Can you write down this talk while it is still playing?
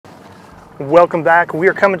Welcome back. We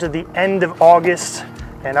are coming to the end of August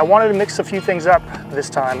and I wanted to mix a few things up this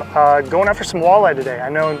time. Going after some walleye today. I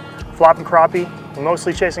know flopping crappie, I'm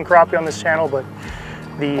mostly chasing crappie on this channel, but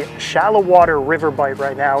the shallow water river bite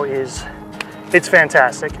right now it's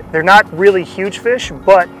fantastic. They're not really huge fish,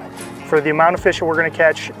 but for the amount of fish that we're gonna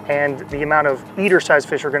catch and the amount of eater size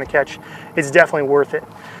fish we're gonna catch, it's definitely worth it.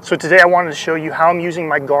 So today I wanted to show you how I'm using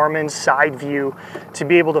my Garmin SideVu to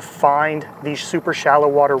be able to find these super shallow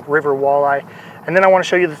water river walleye. And then I wanna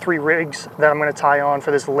show you the 3 rigs that I'm gonna tie on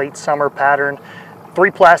for this late summer pattern.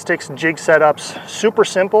 3 plastics, jig setups, super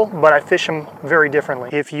simple, but I fish them very differently.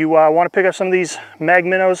 If you wanna pick up some of these mag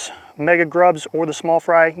minnows, mega grubs, or the small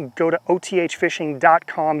fry, go to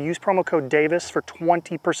othfishing.com, use promo code Davis for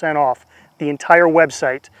 20% off the entire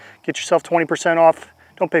website. Get yourself 20% off,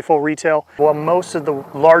 don't pay full retail. While most of the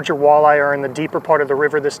larger walleye are in the deeper part of the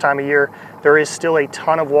river this time of year, there is still a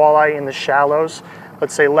ton of walleye in the shallows,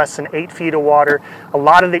 let's say less than 8 feet of water. A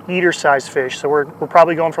lot of the eater size fish, so we're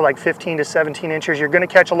probably going for like 15 to 17 inches. You're gonna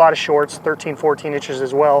catch a lot of shorts, 13, 14 inches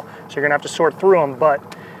as well, so you're gonna have to sort through them, but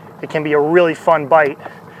it can be a really fun bite.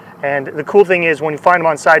 And the cool thing is when you find them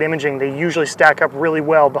on side imaging, they usually stack up really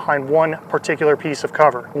well behind one particular piece of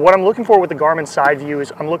cover. What I'm looking for with the Garmin SideVu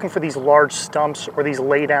is I'm looking for these large stumps or these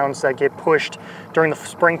laydowns that get pushed during the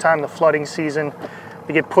springtime, the flooding season.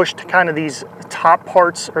 They get pushed to kind of these top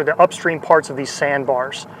parts or the upstream parts of these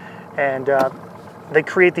sandbars. And they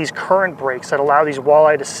create these current breaks that allow these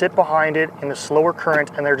walleye to sit behind it in the slower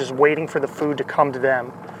current, and they're just waiting for the food to come to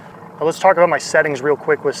them. Now let's talk about my settings real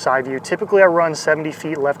quick with SideVu. Typically I run 70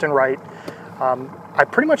 feet left and right. I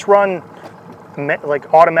pretty much run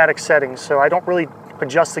like automatic settings, so I don't really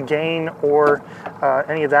adjust the gain or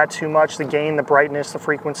any of that too much. The gain, the brightness, the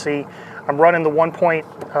frequency. I'm running the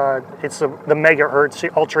it's the megahertz,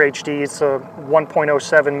 the Ultra HD. It's a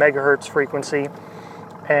 1.07 megahertz frequency.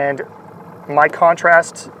 And my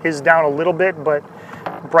contrast is down a little bit, but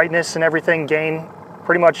brightness and everything, gain,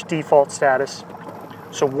 pretty much default status.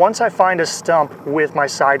 So once I find a stump with my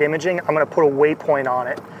side imaging, I'm gonna put a waypoint on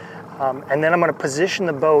it. And then I'm gonna position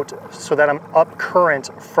the boat so that I'm up current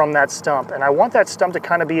from that stump. And I want that stump to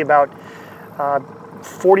kind of be about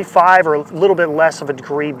 45 or a little bit less of a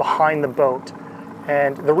degree behind the boat.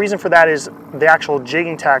 And the reason for that is the actual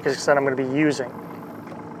jigging tactics that I'm gonna be using.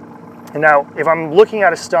 And now, if I'm looking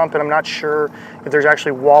at a stump and I'm not sure if there's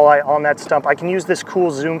actually walleye on that stump, I can use this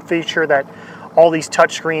cool zoom feature that all these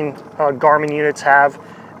touchscreen Garmin units have,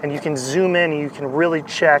 and you can zoom in and you can really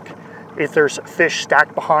check if there's fish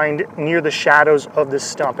stacked behind near the shadows of this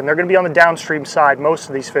stump. And they're gonna be on the downstream side, most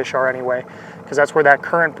of these fish are anyway, because that's where that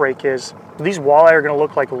current break is. These walleye are gonna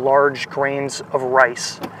look like large grains of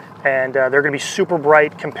rice. And they're gonna be super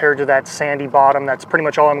bright compared to that sandy bottom. That's pretty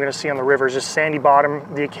much all I'm gonna see on the river is just sandy bottom,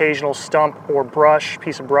 the occasional stump or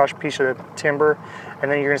piece of timber, and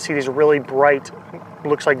then you're gonna see these really bright,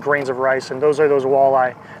 looks like grains of rice, and those are those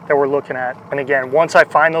walleye that we're looking at. And again, once I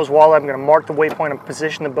find those walleye, I'm gonna mark the waypoint and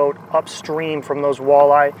position the boat upstream from those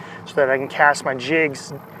walleye so that I can cast my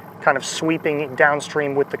jigs kind of sweeping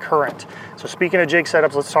downstream with the current. So speaking of jig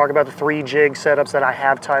setups, let's talk about the 3 jig setups that I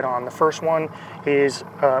have tied on. The first one is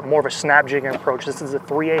more of a snap jigging approach. This is a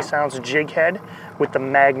 3/8 ounce jig head with the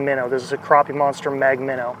mag minnow. This is a Crappie Monster mag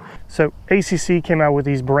minnow. So ACC came out with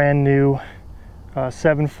these brand new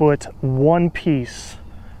 7-foot one piece.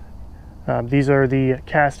 These are the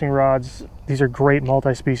casting rods. These are great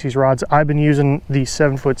multi-species rods. I've been using the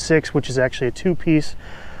 7'6", which is actually a 2-piece.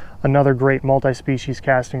 Another great multi-species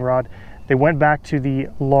casting rod. They went back to the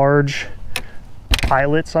large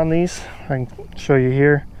eyelets on these. I can show you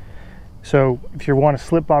here. So if you want to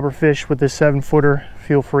slip bobber fish with this 7-footer,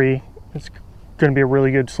 feel free. It's going to be a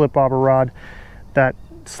really good slip bobber rod. That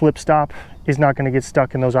slip stop is not going to get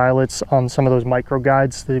stuck in those eyelets on some of those micro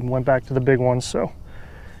guides. They went back to the big ones, so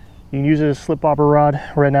you can use it as a slip bobber rod.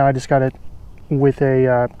 Right now I just got it with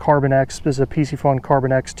a Carbon X. This is a PC Fun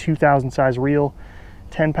Carbon X 2000 size reel.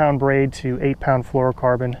 10-pound braid to 8-pound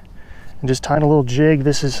fluorocarbon, and just tying a little jig.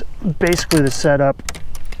 This is basically the setup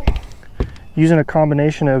using a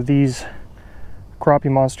combination of these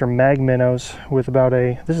Crappie Monster mag minnows with about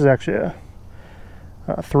this is actually a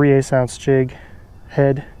 3/8 ounce jig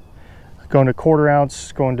head, going to 1/4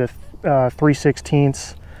 ounce, going to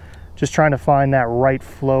 3/16, just trying to find that right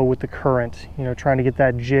flow with the current, you know, trying to get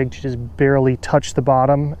that jig to just barely touch the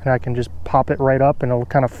bottom, and I can just pop it right up and it'll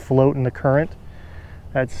kind of float in the current.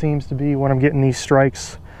 That seems to be when I'm getting these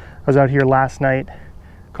strikes. I was out here last night,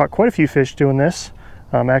 caught quite a few fish doing this.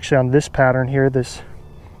 Actually on this pattern here, this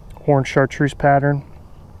orange chartreuse pattern,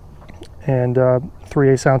 and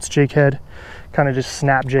 3/8 ounce jig head, kind of just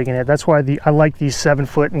snap jigging it. That's why I like these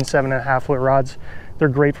 7-foot and 7.5-foot rods. They're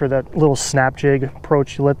great for that little snap jig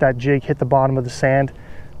approach. You let that jig hit the bottom of the sand,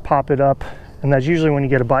 pop it up, and that's usually when you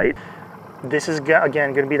get a bite. This is,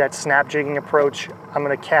 again, going to be that snap jigging approach. I'm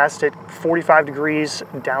going to cast it 45 degrees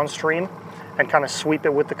downstream and kind of sweep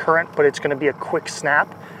it with the current, but it's going to be a quick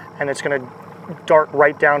snap, and it's going to dart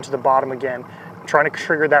right down to the bottom again, trying to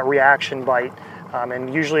trigger that reaction bite.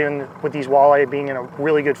 And usually with these walleye being in a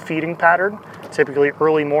really good feeding pattern, typically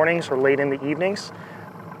early mornings or late in the evenings,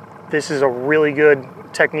 this is a really good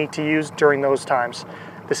technique to use during those times.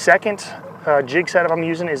 The second jig setup I'm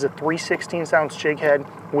using is a 3/16 ounce jig head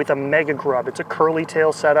with a mega grub. It's a curly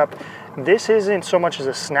tail setup. This isn't so much as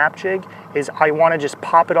a snap jig, is I want to just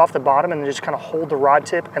pop it off the bottom and just kind of hold the rod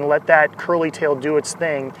tip and let that curly tail do its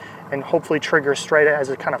thing and hopefully trigger straight as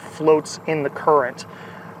it kind of floats in the current.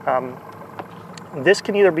 This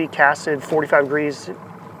can either be casted 45 degrees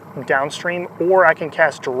downstream, or I can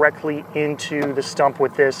cast directly into the stump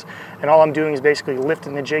with this, and all I'm doing is basically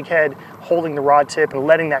lifting the jig head, holding the rod tip, and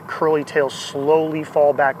letting that curly tail slowly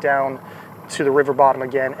fall back down to the river bottom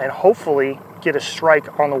again, and hopefully get a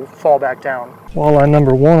strike on the fall back down. Walleye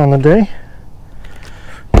number 1 on the day,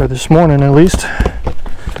 or this morning at least.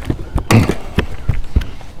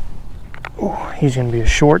 Ooh, he's gonna be a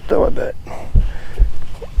short though, I bet.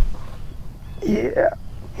 Yeah.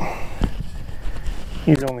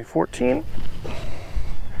 He's only 14.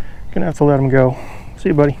 Gonna have to let him go. See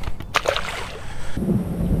you, buddy.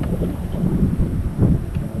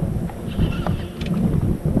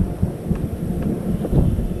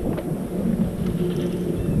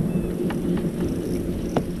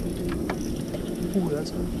 Ooh, that's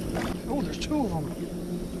a... Oh, there's 2 of them.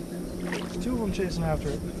 There's 2 of them chasing after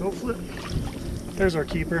it. Go flip. There's our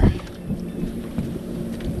keeper.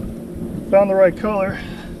 Found the right color.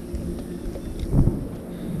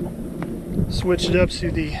 Switched it up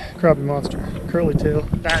to the crappie monster, curly tail.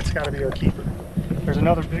 That's got to be our keeper. There's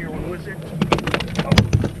another bigger one with it.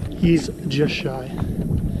 Oh, he's just shy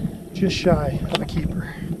of a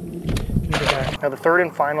keeper. Now the third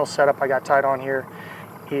and final setup I got tied on here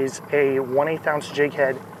is a 1/8 ounce jig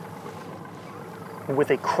head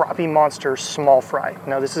with a crappie monster small fry.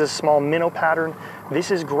 Now this is a small minnow pattern.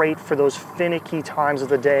 This is great for those finicky times of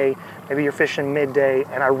the day. Maybe you're fishing midday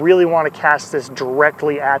and I really want to cast this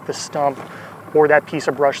directly at the stump or that piece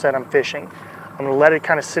of brush that I'm fishing. I'm gonna let it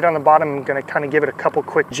kind of sit on the bottom. I'm gonna kind of give it a couple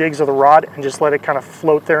quick jigs of the rod and just let it kind of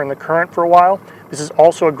float there in the current for a while. This is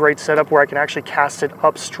also a great setup where I can actually cast it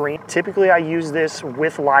upstream. Typically I use this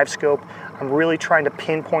with live scope. I'm really trying to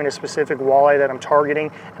pinpoint a specific walleye that I'm targeting,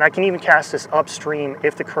 and I can even cast this upstream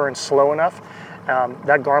if the current's slow enough.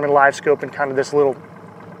 That Garmin live scope and kind of this little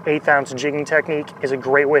 1/8 ounce jigging technique is a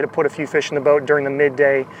great way to put a few fish in the boat during the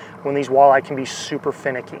midday when these walleye can be super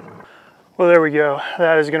finicky. Well, there we go.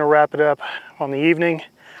 That is gonna wrap it up on the evening.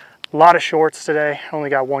 A lot of shorts today. Only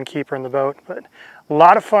got 1 keeper in the boat, but a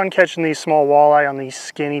lot of fun catching these small walleye on these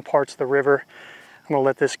skinny parts of the river. I'm gonna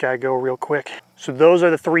let this guy go real quick. So those are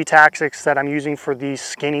the 3 tactics that I'm using for these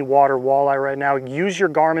skinny water walleye right now. Use your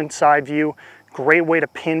Garmin SideVu. Great way to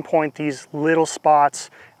pinpoint these little spots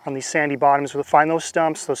on these sandy bottoms. We'll find those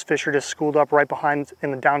stumps. Those fish are just schooled up right behind in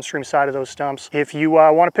the downstream side of those stumps. If you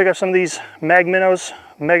want to pick up some of these mag minnows,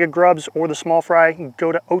 mega grubs, or the small fry,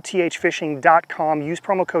 go to othfishing.com. Use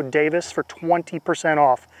promo code Davis for 20%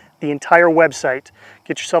 off the entire website.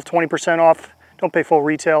 Get yourself 20% off. Don't pay full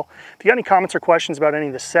retail. If you got any comments or questions about any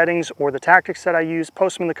of the settings or the tactics that I use,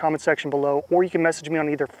 post them in the comment section below, or you can message me on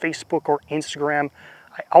either Facebook or Instagram.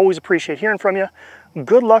 I always appreciate hearing from you.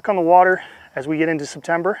 Good luck on the water as we get into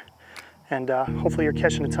September, and hopefully you're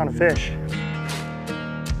catching a ton of fish.